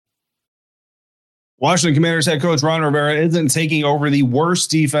Washington Commanders head coach Ron Rivera isn't taking over the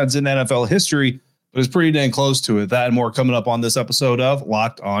worst defense in NFL history, but is pretty dang close to it. That and more coming up on this episode of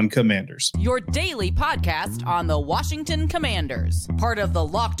Locked On Commanders. Your daily podcast on the Washington Commanders. Part of the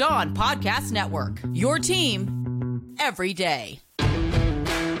Locked On Podcast Network. Your team every day.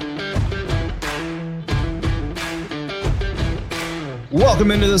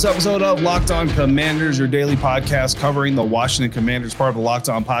 Welcome into this episode of Locked On Commanders, your daily podcast covering the Washington Commanders, part of the Locked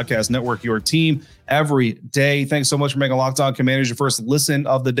On Podcast Network, your team every day. Thanks so much for making Locked On Commanders your first listen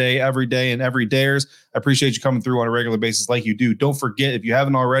of the day, every day and every dayers. I appreciate you coming through on a regular basis like you do. Don't forget, if you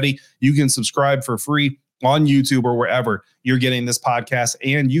haven't already, you can subscribe for free on YouTube or wherever you're getting this podcast.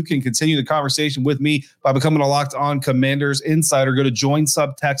 And you can continue the conversation with me by becoming a Locked On Commanders insider. Go to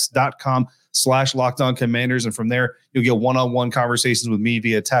joinsubtext.com/Locked On Commanders. And from there, you'll get one-on-one conversations with me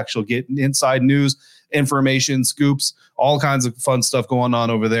via text. You'll get inside news, information, scoops, all kinds of fun stuff going on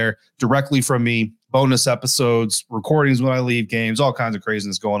over there directly from me. Bonus episodes, recordings when I leave games, all kinds of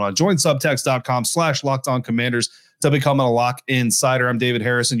craziness going on. Join subtext.com/Locked On Commanders to become a Lock Insider. I'm David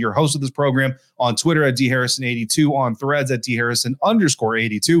Harrison, your host of this program, on Twitter at dharrison82, on Threads at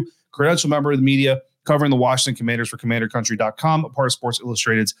dharrison_82, credential member of the media, covering the Washington Commanders for CommanderCountry.com, a part of Sports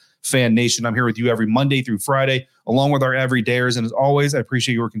Illustrated's Fan Nation. I'm here with you every Monday through Friday, along with our everydayers. And as always, I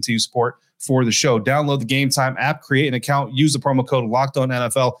appreciate your continued support for the show. Download the Game Time app, create an account, use the promo code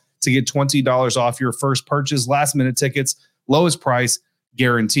LOCKEDONNFL to get $20 off your first purchase. Last-minute tickets, lowest price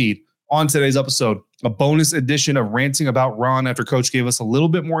guaranteed. On today's episode, a bonus edition of Ranting About Ron after Coach gave us a little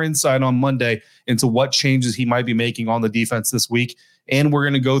bit more insight on Monday into what changes he might be making on the defense this week. And we're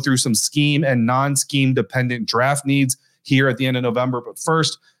going to go through some scheme and non-scheme dependent draft needs here at the end of November. But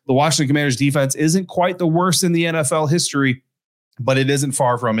first, the Washington Commanders defense isn't quite the worst in the NFL history, but it isn't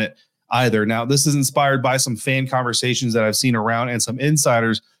far from it either. Now, this is inspired by some fan conversations that I've seen around and some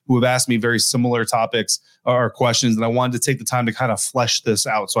insiders who have asked me very similar topics or questions, and I wanted to take the time to kind of flesh this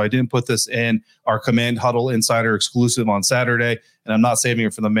out. So I didn't put this in our Command Huddle Insider exclusive on Saturday, and I'm not saving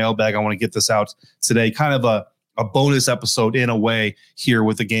it for the mailbag. I want to get this out today, kind of a bonus episode in a way here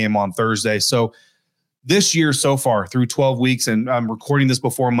with the game on Thursday. So this year so far through 12 weeks, and I'm recording this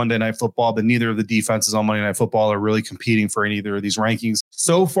before Monday Night Football, but neither of the defenses on Monday Night Football are really competing for either of these rankings.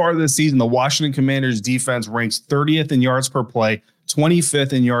 So far this season, the Washington Commanders defense ranks 30th in yards per play,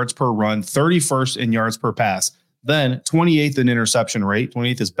 25th in yards per run, 31st in yards per pass, then 28th in interception rate.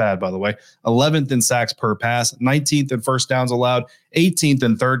 28th is bad, by the way. 11th in sacks per pass, 19th in first downs allowed, 18th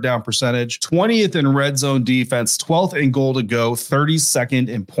in third down percentage, 20th in red zone defense, 12th in goal to go, 32nd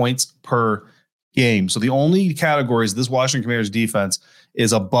in points per game. So the only categories this Washington Commanders defense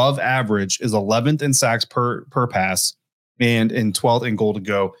is above average is 11th in sacks per pass and in 12th in goal to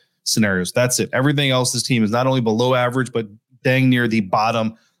go scenarios. That's it. Everything else, this team is not only below average, but dang near the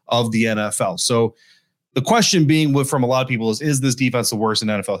bottom of the NFL. So the question being from a lot of people is this defense the worst in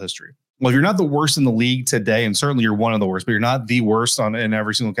NFL history? Well, if you're not the worst in the league today, and certainly you're one of the worst, but you're not the worst in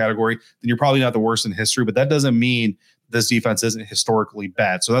every single category, then you're probably not the worst in history. But that doesn't mean this defense isn't historically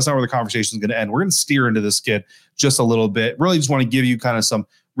bad. So that's not where the conversation is going to end. We're going to steer into this skid just a little bit. Really just want to give you kind of some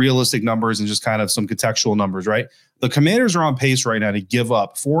realistic numbers and just kind of some contextual numbers, right? The Commanders are on pace right now to give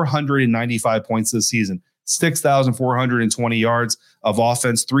up 495 points this season, 6,420 yards of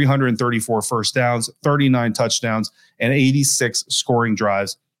offense, 334 first downs, 39 touchdowns, and 86 scoring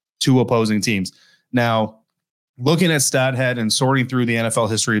drives to opposing teams. Now, looking at StatHead and sorting through the NFL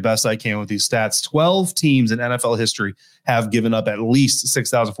history best I can with these stats, 12 teams in NFL history have given up at least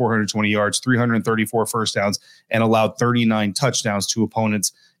 6,420 yards, 334 first downs, and allowed 39 touchdowns to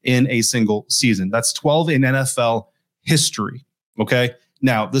opponents in a single season. That's 12 in NFL history, okay?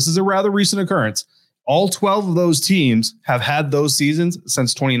 Now, this is a rather recent occurrence. All 12 of those teams have had those seasons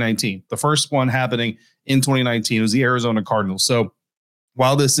since 2019. The first one happening in 2019 was the Arizona Cardinals. So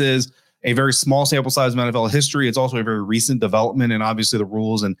while this is a very small sample size of NFL history, it's also a very recent development, and obviously the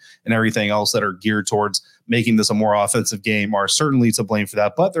rules and everything else that are geared towards making this a more offensive game are certainly to blame for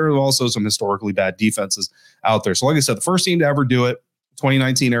that. But there are also some historically bad defenses out there. So like I said, the first team to ever do it,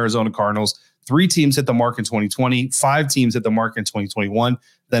 2019 Arizona Cardinals. 3 teams hit the mark in 2020, 5 teams hit the mark in 2021.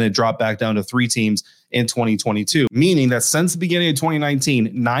 Then it dropped back down to 3 teams in 2022, meaning that since the beginning of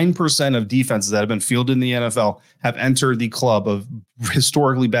 2019, 9% of defenses that have been fielded in the NFL have entered the club of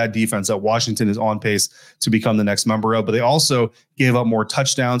historically bad defense that Washington is on pace to become the next member of. But they also gave up more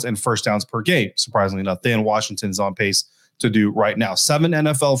touchdowns and first downs per game, surprisingly enough, than Washington is on pace to do right now. 7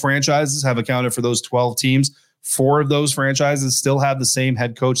 NFL franchises have accounted for those 12 teams. 4 of those franchises still have the same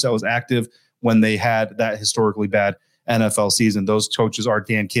head coach that was active when they had that historically bad NFL season. Those coaches are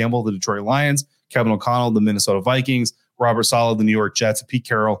Dan Campbell, the Detroit Lions, Kevin O'Connell, the Minnesota Vikings, Robert Saleh of the New York Jets, and Pete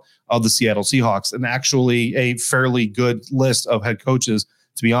Carroll of the Seattle Seahawks, and actually a fairly good list of head coaches,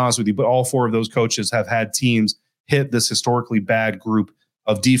 to be honest with you. But all 4 of those coaches have had teams hit this historically bad group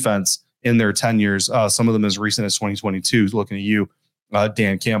of defense in their tenures. Some of them as recent as 2022. Looking at you,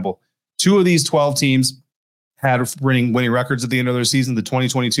 Dan Campbell. 2 of these 12 teams had winning records at the end of their season. The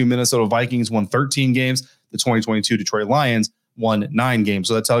 2022 Minnesota Vikings won 13 games. The 2022 Detroit Lions won 9 games.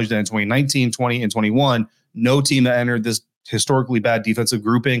 So that tells you that in 2019, 20, and 21, no team that entered this historically bad defensive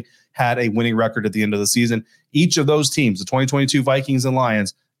grouping had a winning record at the end of the season. Each of those teams, the 2022 Vikings and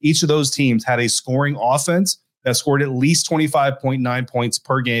Lions, each of those teams had a scoring offense that scored at least 25.9 points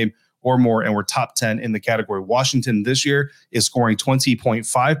per game or more, and were top 10 in the category. Washington this year is scoring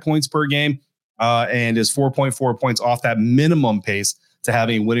 20.5 points per game and is 4.4 points off that minimum pace to have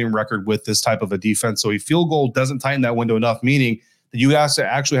a winning record with this type of a defense. So a field goal doesn't tighten that window enough, meaning that you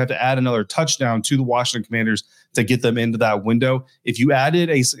actually have to add another touchdown to the Washington Commanders to get them into that window. If you added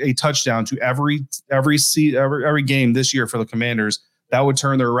a touchdown to every game this year for the Commanders, that would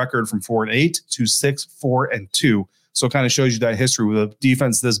turn their record from 4-8 to 6-4-2. So it kind of shows you that history with a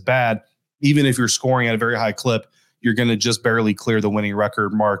defense this bad. Even if you're scoring at a very high clip, you're going to just barely clear the winning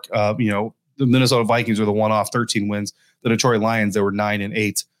record mark. The Minnesota Vikings are the one-off 13 wins. The Detroit Lions, they were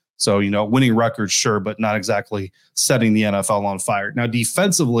 9-8. So, winning records, sure, but not exactly setting the NFL on fire. Now,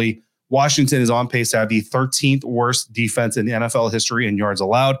 defensively, Washington is on pace to have the 13th worst defense in the NFL history in yards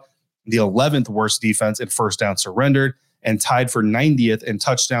allowed, the 11th worst defense in first down surrendered, and tied for 90th in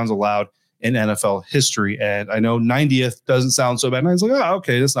touchdowns allowed in NFL history. And I know 90th doesn't sound so bad. And I was like, oh,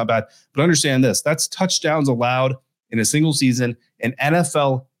 okay, that's not bad. But understand this, that's touchdowns allowed in a single season in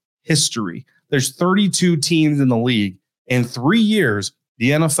NFL history. There's 32 teams in the league. In 3 years,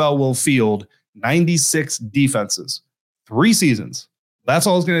 the NFL will field 96 defenses. 3 seasons. That's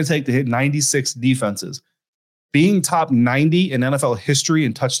all it's going to take to hit 96 defenses. Being top 90 in NFL history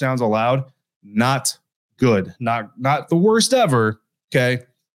in touchdowns allowed, not good. Not the worst ever, okay?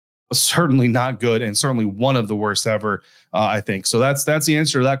 Certainly not good, and certainly one of the worst ever, I think. So that's the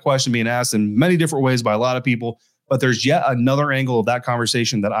answer to that question being asked in many different ways by a lot of people. But there's yet another angle of that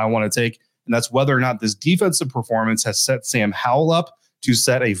conversation that I want to take, and that's whether or not this defensive performance has set Sam Howell up to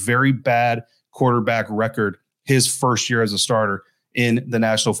set a very bad quarterback record his first year as a starter in the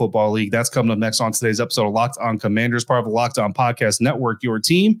National Football League. That's coming up next on today's episode of Locked On Commanders, part of the Locked On Podcast Network, your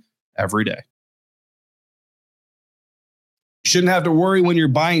team every day. You shouldn't have to worry when you're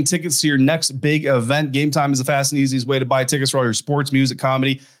buying tickets to your next big event. Game Time is the fast and easiest way to buy tickets for all your sports, music,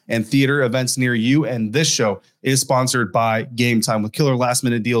 comedy, and theater events near you. And this show is sponsored by Game Time. With killer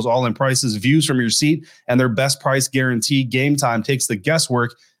last-minute deals, all-in prices, views from your seat, and their best price guarantee, Game Time takes the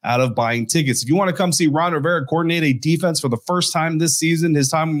guesswork out of buying tickets. If you want to come see Ron Rivera coordinate a defense for the first time this season, his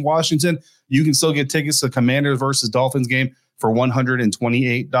time in Washington, you can still get tickets to the Commanders versus Dolphins game for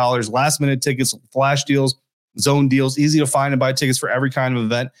 $128. Last-minute tickets, flash deals, zone deals, easy to find and buy tickets for every kind of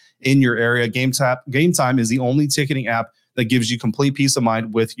event in your area. Game Time is the only ticketing app that gives you complete peace of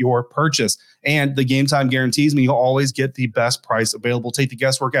mind with your purchase. And the Game Time guarantees mean you'll always get the best price available. Take the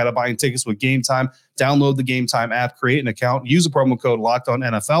guesswork out of buying tickets with Game Time. Download the Game Time app, create an account, use the promo code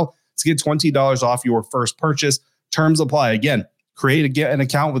LOCKEDONNFL to get $20 off your first purchase. Terms apply. Again, create an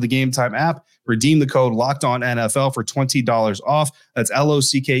account with the Game Time app. Redeem the code LOCKEDONNFL for $20 off. That's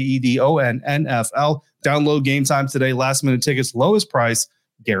LOCKEDONNFL. Download Game Time today. Last minute tickets, lowest price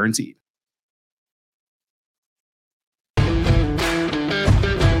guaranteed.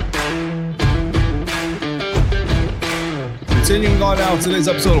 Continuing on now, today's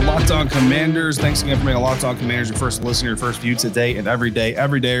episode of Locked On Commanders. Thanks again for making Locked On Commanders your first listener, your first view today and every day.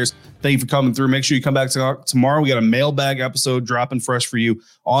 Everydayers, thank you for coming through. Make sure you come back tomorrow. We got a mailbag episode dropping fresh for you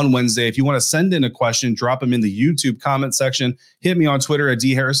on Wednesday. If you want to send in a question, drop them in the YouTube comment section. Hit me on Twitter at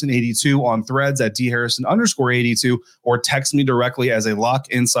dharrison82, on Threads at dharrison_82, or text me directly as a Lock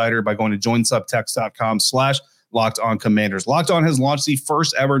Insider by going to joinsubtext.com/Locked On Commanders. Locked On has launched the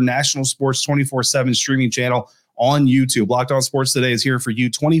first ever national sports 24/7 streaming channel on YouTube. Locked On Sports Today is here for you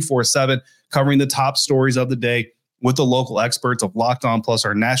 24/7, covering the top stories of the day with the local experts of Locked On, plus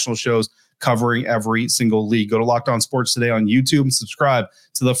our national shows covering every single league. Go to Locked On Sports Today on YouTube and subscribe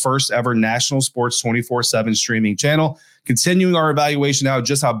to the first ever national sports 24/7 streaming channel. Continuing our evaluation now of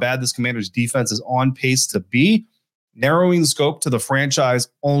just how bad this Commanders defense is on pace to be, narrowing the scope to the franchise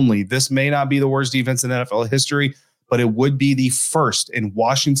only. This may not be the worst defense in NFL history, but it would be the first in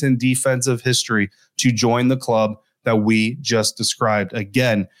Washington defensive history to join the club that we just described.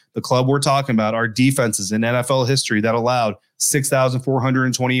 Again, the club we're talking about are defenses in NFL history that allowed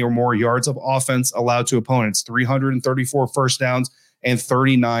 6,420 or more yards of offense allowed to opponents, 334 first downs, and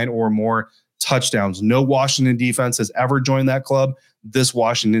 39 or more touchdowns. No Washington defense has ever joined that club. This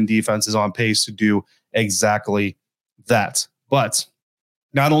Washington defense is on pace to do exactly that. But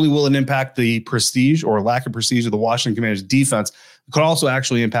not only will it impact the prestige or lack of prestige of the Washington Commanders defense, it could also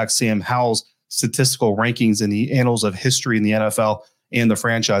actually impact Sam Howell's statistical rankings in the annals of history in the NFL and the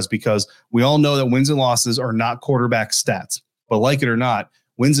franchise, because we all know that wins and losses are not quarterback stats. But like it or not,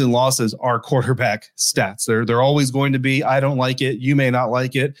 wins and losses are quarterback stats. They're always going to be. I don't like it. You may not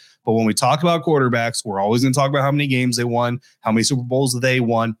like it. But when we talk about quarterbacks, we're always going to talk about how many games they won, how many Super Bowls they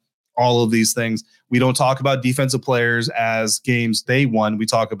won, all of these things. We don't talk about defensive players as games they won. We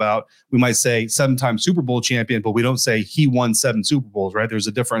might say 7-time Super Bowl champion, but we don't say he won 7 Super Bowls, right? There's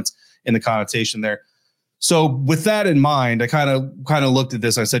a difference in the connotation there. So with that in mind, I kind of looked at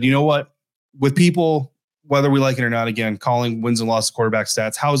this. I said, you know what? With people, whether we like it or not, again, calling wins and losses quarterback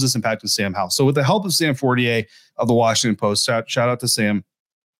stats, how is this impacting Sam Howell? So with the help of Sam Fortier of the Washington Post, shout out to Sam.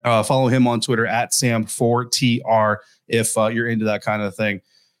 Follow him on Twitter at Sam4TR if you're into that kind of thing.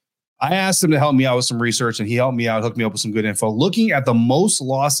 I asked him to help me out with some research, and he helped me out, hooked me up with some good info. Looking at the most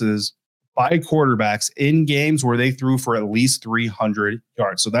losses by quarterbacks in games where they threw for at least 300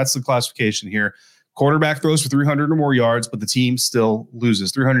 yards. So that's the classification here. Quarterback throws for 300 or more yards, but the team still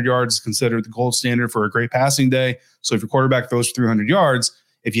loses. 300 yards is considered the gold standard for a great passing day. So if your quarterback throws for 300 yards,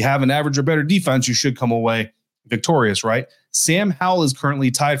 if you have an average or better defense, you should come away victorious, right? Sam Howell is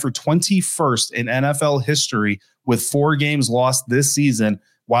currently tied for 21st in NFL history with 4 games lost this season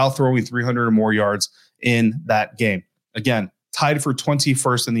while throwing 300 or more yards in that game. Again, tied for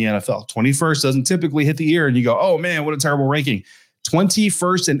 21st in the NFL. 21st doesn't typically hit the ear and you go, oh man, what a terrible ranking.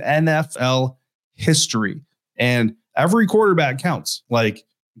 21st in NFL history. And every quarterback counts. Like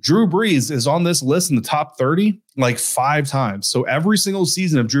Drew Brees is on this list in the top 30 like 5 times. So every single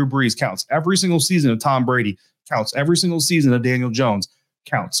season of Drew Brees counts. Every single season of Tom Brady counts. Every single season of Daniel Jones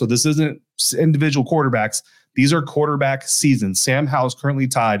counts. So this isn't individual quarterbacks. These are quarterback seasons. Sam Howell is currently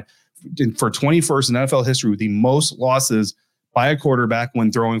tied for 21st in NFL history with the most losses by a quarterback when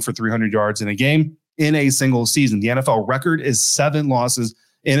throwing for 300 yards in a game in a single season. The NFL record is 7 losses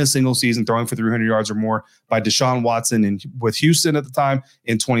in a single season, throwing for 300 yards or more by Deshaun Watson with Houston at the time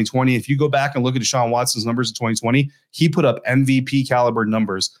in 2020. If you go back and look at Deshaun Watson's numbers in 2020, he put up MVP caliber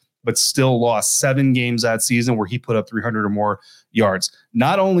numbers, but still lost 7 games that season where he put up 300 or more yards.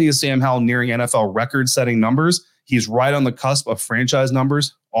 Not only is Sam Howell nearing NFL record-setting numbers, he's right on the cusp of franchise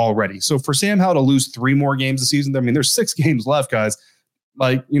numbers already. So for Sam Howell to lose 3 more games this season, I mean, there's 6 games left, guys.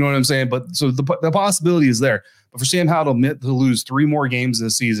 Like, you know what I'm saying? But so the possibility is there. But for Sam Howell to lose 3 more games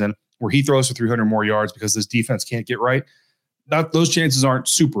this season where he throws for 300 more yards because this defense can't get right, those chances aren't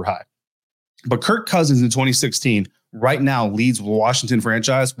super high. But Kirk Cousins in 2016 right now leads the Washington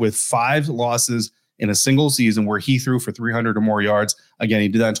franchise with 5 losses in a single season where he threw for 300 or more yards. Again, he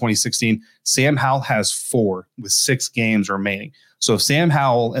did that in 2016. Sam Howell has 4 with 6 games remaining. So if Sam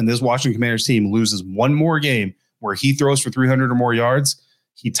Howell and this Washington Commanders team loses 1 more game where he throws for 300 or more yards,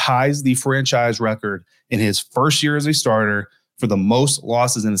 he ties the franchise record in his first year as a starter for the most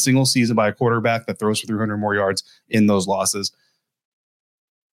losses in a single season by a quarterback that throws for 300 or more yards in those losses.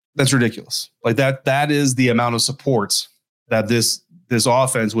 That's ridiculous. Like that is the amount of support that this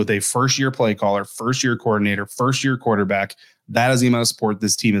offense with a first-year play caller, first-year coordinator, first-year quarterback, that is the amount of support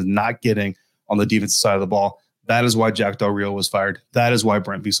this team is not getting on the defensive side of the ball. That is why Jack Del Rio was fired. That is why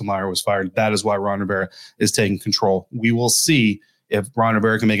Brent Wieselmeyer was fired. That is why Ron Rivera is taking control. We will see if Ron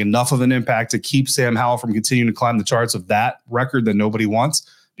Rivera can make enough of an impact to keep Sam Howell from continuing to climb the charts of that record that nobody wants,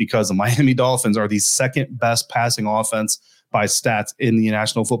 because the Miami Dolphins are the second best passing offense by stats in the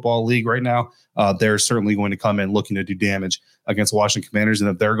National Football League right now. They're certainly going to come in looking to do damage against the Washington Commanders. And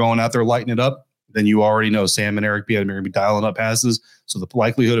if they're going out there lighting it up, then you already know Sam and Eric Bieniemy are going to be dialing up passes. So the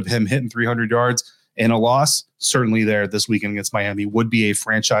likelihood of him hitting 300 yards in a loss, certainly there this weekend against Miami, would be a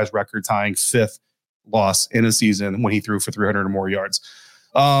franchise record tying 5th loss in a season when he threw for 300 or more yards.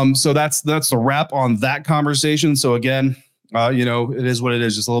 So that's the wrap on that conversation. So again, it is what it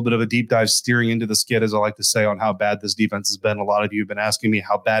is. Just a little bit of a deep dive steering into the skid, as I like to say, on how bad this defense has been. A lot of you have been asking me,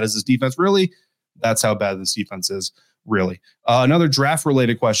 how bad is this defense really? That's how bad this defense is really. Another draft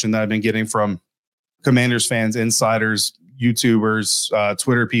related question that I've been getting from Commanders fans, insiders, YouTubers,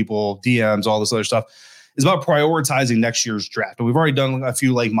 Twitter people, DMs, all this other stuff, is about prioritizing next year's draft. And we've already done a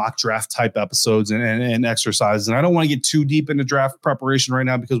few like mock draft type episodes and exercises. And I don't want to get too deep into draft preparation right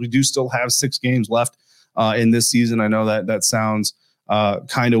now because we do still have 6 games left in this season. I know that sounds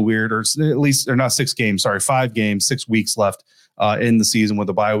kind of weird, or at least they're not 6 games. Sorry, 5 games, 6 weeks left in the season with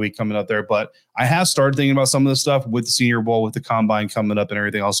the bye week coming up there. But I have started thinking about some of this stuff with the Senior Bowl, with the Combine coming up and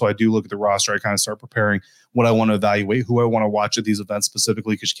everything else. So I do look at the roster. I kind of start preparing what I want to evaluate, who I want to watch at these events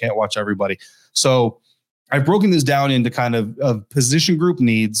specifically, because you can't watch everybody. So I've broken this down into kind of position group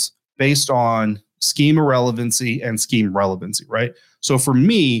needs based on scheme irrelevancy and scheme relevancy, right? So for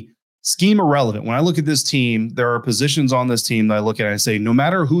me, scheme irrelevant. When I look at this team, there are positions on this team that I look at and I say, no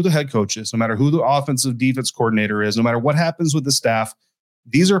matter who the head coach is, no matter who the offensive defense coordinator is, no matter what happens with the staff,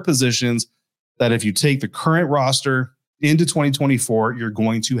 these are positions that if you take the current roster into 2024, you're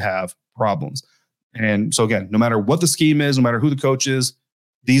going to have problems. And so again, no matter what the scheme is, no matter who the coach is,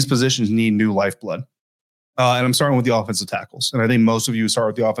 these positions need new lifeblood. And I'm starting with the offensive tackles. And I think most of you start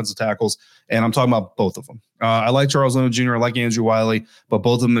with the offensive tackles. And I'm talking about both of them. I like Charles Leno Jr., I like Andrew Wiley, but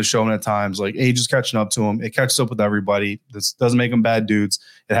both of them have shown at times like age is catching up to them. It catches up with everybody. This doesn't make them bad dudes.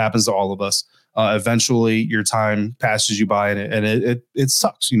 It happens to all of us. Eventually, your time passes you by, and it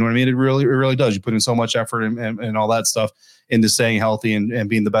sucks. You know what I mean? It really does. You put in so much effort and all that stuff into staying healthy and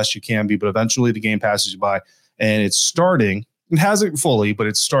being the best you can be. But eventually, the game passes you by, and it's starting. It hasn't fully, but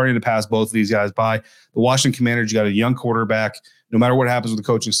it's starting to pass both of these guys by. The Washington Commanders, you got a young quarterback. No matter what happens with the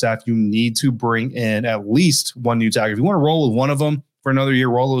coaching staff, you need to bring in at least one new tackle. If you want to roll with one of them for another year,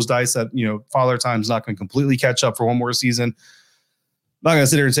 roll those dice that, Father Time's not going to completely catch up for one more season. I'm not going to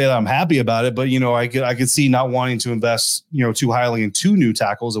sit here and say that I'm happy about it, but, I could see not wanting to invest, too highly in two new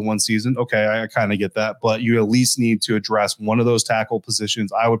tackles in one season. Okay, I kind of get that, but you at least need to address one of those tackle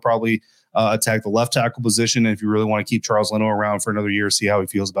positions. I would probably attack the left tackle position. And if you really want to keep Charles Leno around for another year, see how he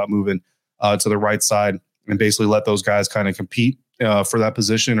feels about moving to the right side and basically let those guys kind of compete for that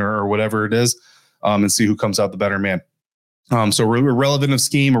position or whatever it is, and see who comes out the better man. So irrelevant of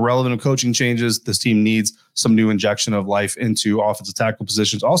scheme, irrelevant of coaching changes, this team needs some new injection of life into offensive tackle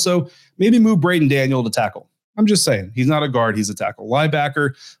positions. Also, maybe move Braden Daniel to tackle. I'm just saying, he's not a guard, he's a tackle.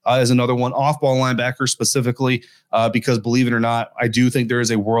 Linebacker is another one, off-ball linebacker specifically, because believe it or not, I do think there is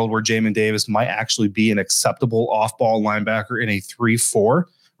a world where Jamin Davis might actually be an acceptable off-ball linebacker in a 3-4,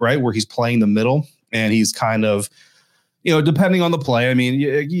 right, where he's playing the middle and he's kind of, depending on the play. I mean,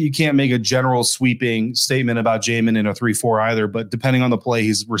 you can't make a general sweeping statement about Jamin in a 3-4 either, but depending on the play,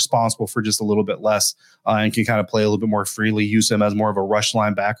 he's responsible for just a little bit less and can kind of play a little bit more freely, use him as more of a rush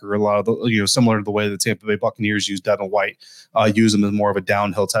linebacker, a lot of the, similar to the way the Tampa Bay Buccaneers use Devin White, use him as more of a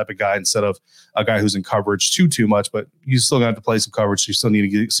downhill type of guy instead of a guy who's in coverage too much, but you still got to play some coverage. So you still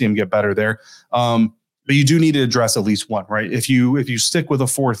need to see him get better there. But you do need to address at least one, right? If you stick with a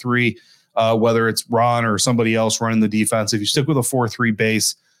 4-3, whether it's Ron or somebody else running the defense, if you stick with a 4-3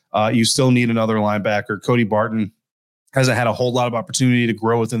 base, you still need another linebacker. Cody Barton hasn't had a whole lot of opportunity to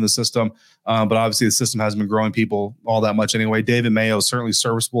grow within the system, but obviously the system hasn't been growing people all that much anyway. David Mayo is certainly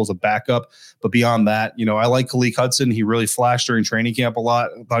serviceable as a backup, but beyond that, I like Khaleke Hudson. He really flashed during training camp a lot.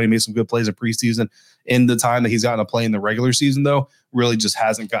 I thought he made some good plays in preseason. In the time that he's gotten to play in the regular season, though, really just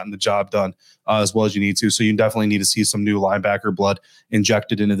hasn't gotten the job done as well as you need to. So you definitely need to see some new linebacker blood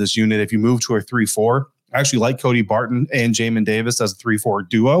injected into this unit. If you move to a 3-4, I actually like Cody Barton and Jamin Davis as a 3-4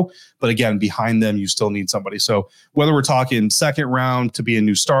 duo. But again, behind them, you still need somebody. So whether we're talking second round to be a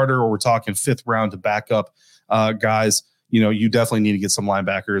new starter or we're talking fifth round to back up guys, you definitely need to get some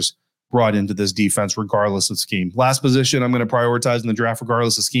linebackers brought into this defense regardless of scheme. Last position I'm going to prioritize in the draft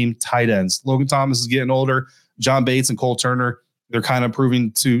regardless of scheme, tight ends. Logan Thomas is getting older. John Bates and Cole Turner, they're kind of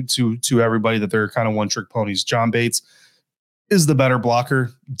proving to everybody that they're kind of one-trick ponies. John Bates is the better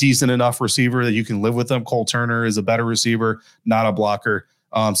blocker, decent enough receiver that you can live with them. Cole Turner is a better receiver, not a blocker.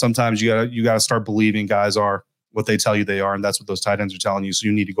 Sometimes you gotta start believing guys are what they tell you they are, and that's what those tight ends are telling you. So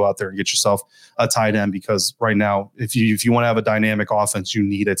you need to go out there and get yourself a tight end, because right now, if you want to have a dynamic offense, you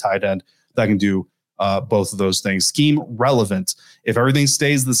need a tight end that can do both of those things. Scheme relevant. If everything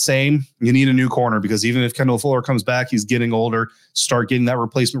stays the same, you need a new corner, because even if Kendall Fuller comes back, he's getting older. Start getting that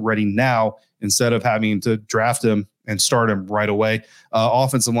replacement ready now instead of having to draft him and start him right away.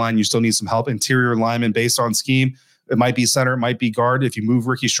 Offensive line, you still need some help. Interior lineman based on scheme. It might be center, it might be guard. If you move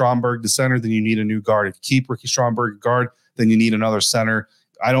Ricky Stromberg to center, then you need a new guard. If you keep Ricky Stromberg guard, then you need another center.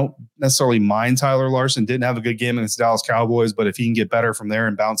 I don't necessarily mind Tyler Larson. Didn't have a good game against the Dallas Cowboys, but if he can get better from there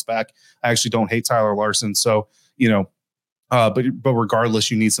and bounce back, I actually don't hate Tyler Larson. So, but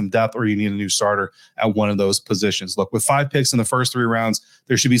regardless, you need some depth or you need a new starter at one of those positions. Look, with 5 picks in the first 3 rounds,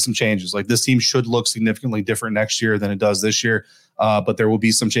 there should be some changes. Like, this team should look significantly different next year than it does this year. But there will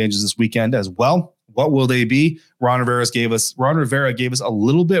be some changes this weekend as well. What will they be? Ron Rivera gave us a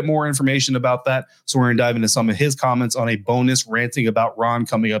little bit more information about that. So we're going to dive into some of his comments on a bonus ranting about Ron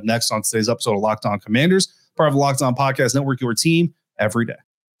coming up next on today's episode of Locked On Commanders, part of the Locked On Podcast Network, your team every day.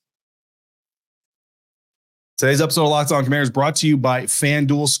 Today's episode of Locked On Commanders brought to you by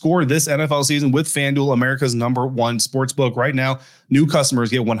FanDuel. Score this NFL season with FanDuel, America's #1 sportsbook. Right now, new customers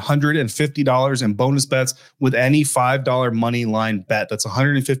get $150 in bonus bets with any $5 money line bet. That's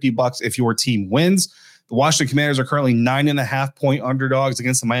 $150 if your team wins. The Washington Commanders are currently 9.5-point underdogs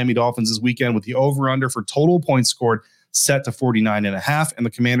against the Miami Dolphins this weekend, with the over-under for total points scored set to 49.5, and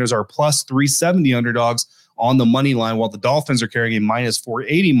the Commanders are plus 370 underdogs on the money line, while the Dolphins are carrying a minus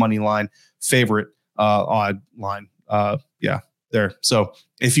 480 money line favorite. Odd line. There. So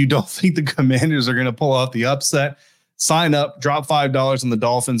if you don't think the Commanders are going to pull off the upset, sign up, drop $5 on the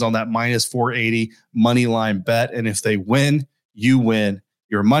Dolphins on that minus 480 money line bet. And if they win, you win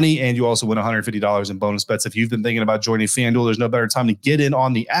your money, and you also win $150 in bonus bets. If you've been thinking about joining FanDuel, there's no better time to get in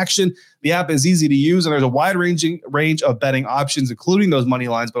on the action. The app is easy to use, and there's a wide range of betting options, including those money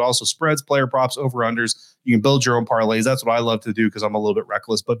lines, but also spreads, player props, over-unders. You can build your own parlays. That's what I love to do because I'm a little bit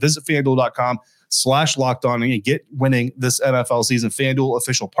reckless. But visit FanDuel.com/lockedon and get winning this NFL season. FanDuel,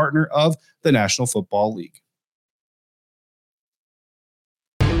 official partner of the National Football League.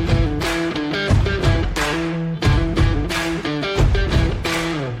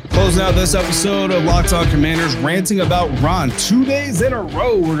 Closing out this episode of Locked On Commanders, ranting about Ron. 2 days in a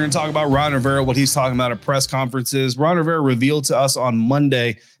row, we're going to talk about Ron Rivera, what he's talking about at press conferences. Ron Rivera revealed to us on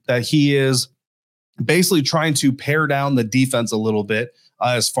Monday that he is basically trying to pare down the defense a little bit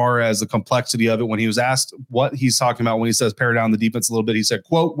as far as the complexity of it. When he was asked what he's talking about when he says pare down the defense a little bit, he said,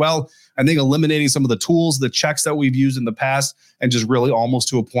 quote, well, I think eliminating some of the tools, the checks that we've used in the past, and just really almost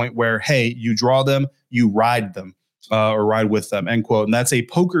to a point where, hey, you draw them, you ride them. Or ride with them, end quote. And that's a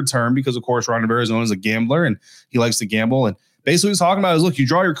poker term because, of course, Ron Rivera is known as a gambler and he likes to gamble. And basically what he's talking about is, look, you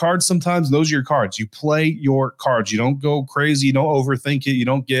draw your cards sometimes, and those are your cards. You play your cards. You don't go crazy. You don't overthink it. You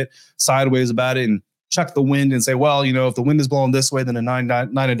don't get sideways about it and check the wind and say, well, if the wind is blowing this way, then a nine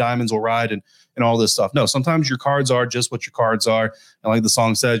of diamonds will ride and all this stuff. No, sometimes your cards are just what your cards are. And like the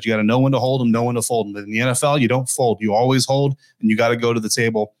song says, you got to know when to hold them, know when to fold them. But in the NFL, you don't fold. You always hold, and you got to go to the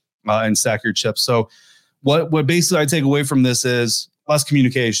table and stack your chips. So What basically I take away from this is less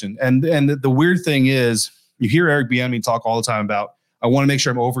communication. And the weird thing is, you hear Eric Bieniemy talk all the time about, I want to make sure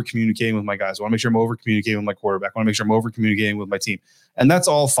I'm over communicating with my guys. I want to make sure I'm over communicating with my quarterback. I want to make sure I'm over communicating with my team. And that's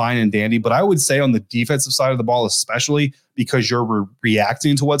all fine and dandy. But I would say on the defensive side of the ball, especially because you're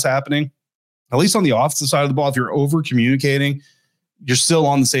reacting to what's happening, at least on the offensive side of the ball, if you're over communicating, you're still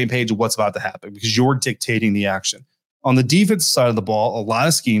on the same page of what's about to happen because you're dictating the action. On the defensive side of the ball, a lot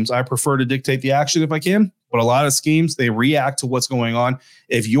of schemes, I prefer to dictate the action if I can, but a lot of schemes, they react to what's going on.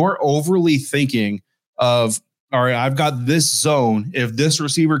 If you're overly thinking of, all right, I've got this zone. If this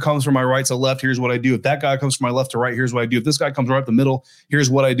receiver comes from my right to left, here's what I do. If that guy comes from my left to right, here's what I do. If this guy comes right up the middle,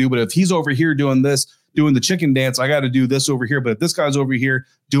 here's what I do. But if he's over here doing this, doing the chicken dance, I got to do this over here. But if this guy's over here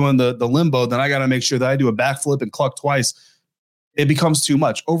doing the limbo, then I got to make sure that I do a backflip and cluck twice. It becomes too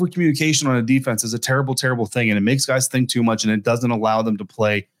much. Over communication on a defense is a terrible, terrible thing. And it makes guys think too much, and it doesn't allow them to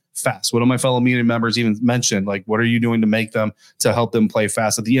play fast. One of my fellow media members even mentioned, like, what are you doing to help them play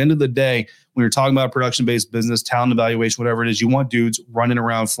fast? At the end of the day, when you're talking about production-based business, talent evaluation, whatever it is, you want dudes running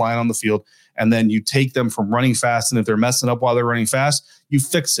around, flying on the field, and then you take them from running fast. And if they're messing up while they're running fast, you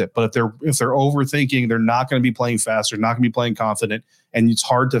fix it. But if they're overthinking, they're not going to be playing fast. They're not going to be playing confident. And it's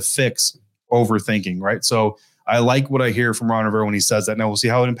hard to fix overthinking, right? So I like what I hear from Ron Rivera when he says that. Now we'll see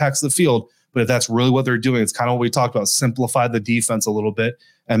how it impacts the field. But if that's really what they're doing, it's kind of what we talked about, simplify the defense a little bit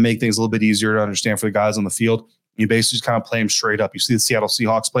and make things a little bit easier to understand for the guys on the field. You basically just kind of play them straight up. You see the Seattle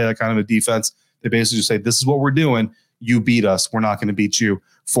Seahawks play that kind of a defense. They basically just say, this is what we're doing. You beat us. We're not going to beat you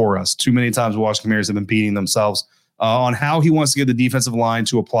for us. Too many times the Washington Commanders have been beating themselves on how he wants to get the defensive line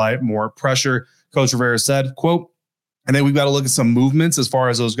to apply more pressure. Coach Rivera said, quote, and then we've got to look at some movements as far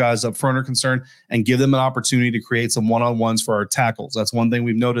as those guys up front are concerned and give them an opportunity to create some one-on-ones for our tackles. That's one thing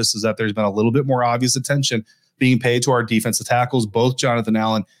we've noticed is that there's been a little bit more obvious attention being paid to our defensive tackles, both Jonathan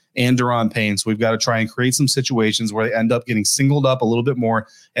Allen and Daron Payne. So we've got to try and create some situations where they end up getting singled up a little bit more,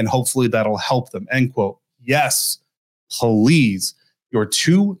 and hopefully that'll help them, end quote. Yes, please. Your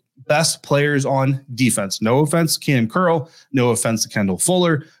two best players on defense. No offense to Cam Curl. No offense to Kendall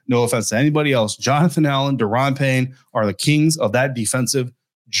Fuller. No offense to anybody else. Jonathan Allen, Daron Payne are the kings of that defensive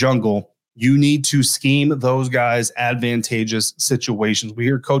jungle. You need to scheme those guys advantageous situations. We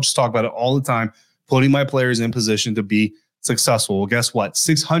hear coaches talk about it all the time, putting my players in position to be successful. Well, guess what?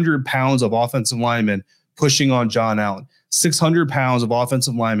 600 pounds of offensive linemen pushing on John Allen. 600 pounds of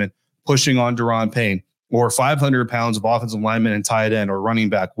offensive linemen pushing on Daron Payne. Or 500 pounds of offensive lineman and tight end or running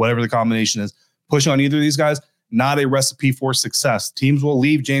back, whatever the combination is, pushing on either of these guys, not a recipe for success. Teams will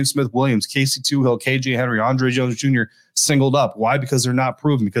leave James Smith-Williams, Casey Toohill, KJ Henry, Andre Jones Jr. singled up. Why? Because they're not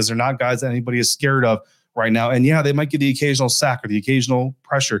proven, because they're not guys that anybody is scared of right now. And yeah, they might get the occasional sack or the occasional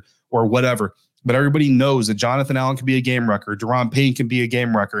pressure or whatever. But everybody knows that Jonathan Allen can be a game wrecker. Daron Payne can be a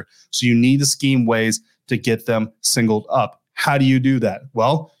game wrecker. So you need to scheme ways to get them singled up. How do you do that?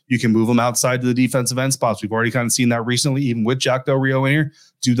 Well, you can move them outside to the defensive end spots. We've already kind of seen that recently, even with Jack Del Rio in here.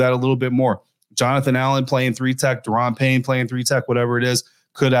 Do that a little bit more. Jonathan Allen playing 3-tech, Daron Payne playing 3-tech, whatever it is,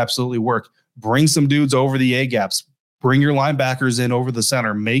 could absolutely work. Bring some dudes over the A-gaps. Bring your linebackers in over the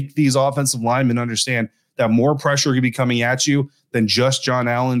center. Make these offensive linemen understand that more pressure could be coming at you than just John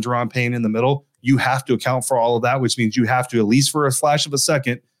Allen, Daron Payne in the middle. You have to account for all of that, which means you have to, at least for a flash of a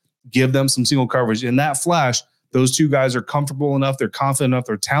second, give them some single coverage. In that flash, those two guys are comfortable enough, they're confident enough,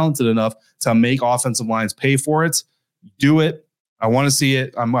 they're talented enough to make offensive lines pay for it. Do it. I want to see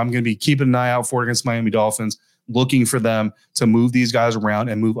it. I'm going to be keeping an eye out for it against Miami Dolphins, looking for them to move these guys around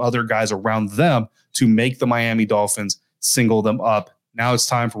and move other guys around them to make the Miami Dolphins single them up. Now it's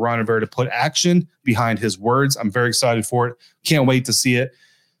time for Ron Rivera to put action behind his words. I'm very excited for it. Can't wait to see it.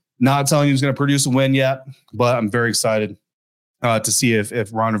 Not telling you he's going to produce a win yet, but I'm very excited to see if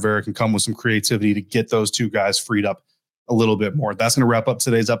Ron Rivera can come with some creativity to get those two guys freed up a little bit more. That's going to wrap up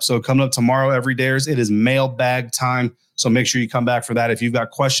today's episode. Coming up tomorrow, Everydayers, it is mailbag time. So make sure you come back for that. If you've got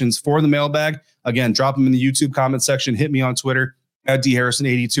questions for the mailbag, again, drop them in the YouTube comment section. Hit me on Twitter at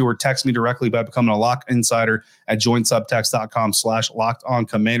dharrison82 or text me directly by becoming a Lock Insider at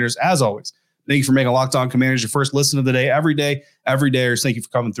joinsubtext.com/lockedoncommanders. As always, thank you for making Locked On Commanders your first listen of the day every day. Everydayers, thank you for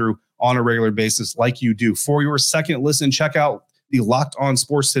coming through on a regular basis like you do. For your second listen, check out the Locked On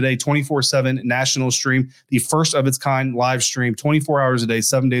Sports Today 24/7 national stream, the first of its kind live stream, 24 hours a day,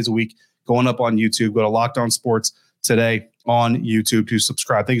 7 days a week, going up on YouTube. Go to Locked On Sports Today on YouTube to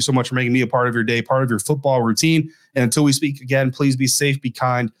subscribe. Thank you so much for making me a part of your day, part of your football routine. And until we speak again, please be safe, be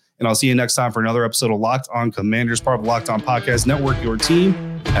kind, and I'll see you next time for another episode of Locked On Commanders, part of the Locked On Podcast Network, your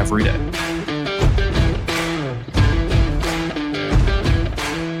team every day.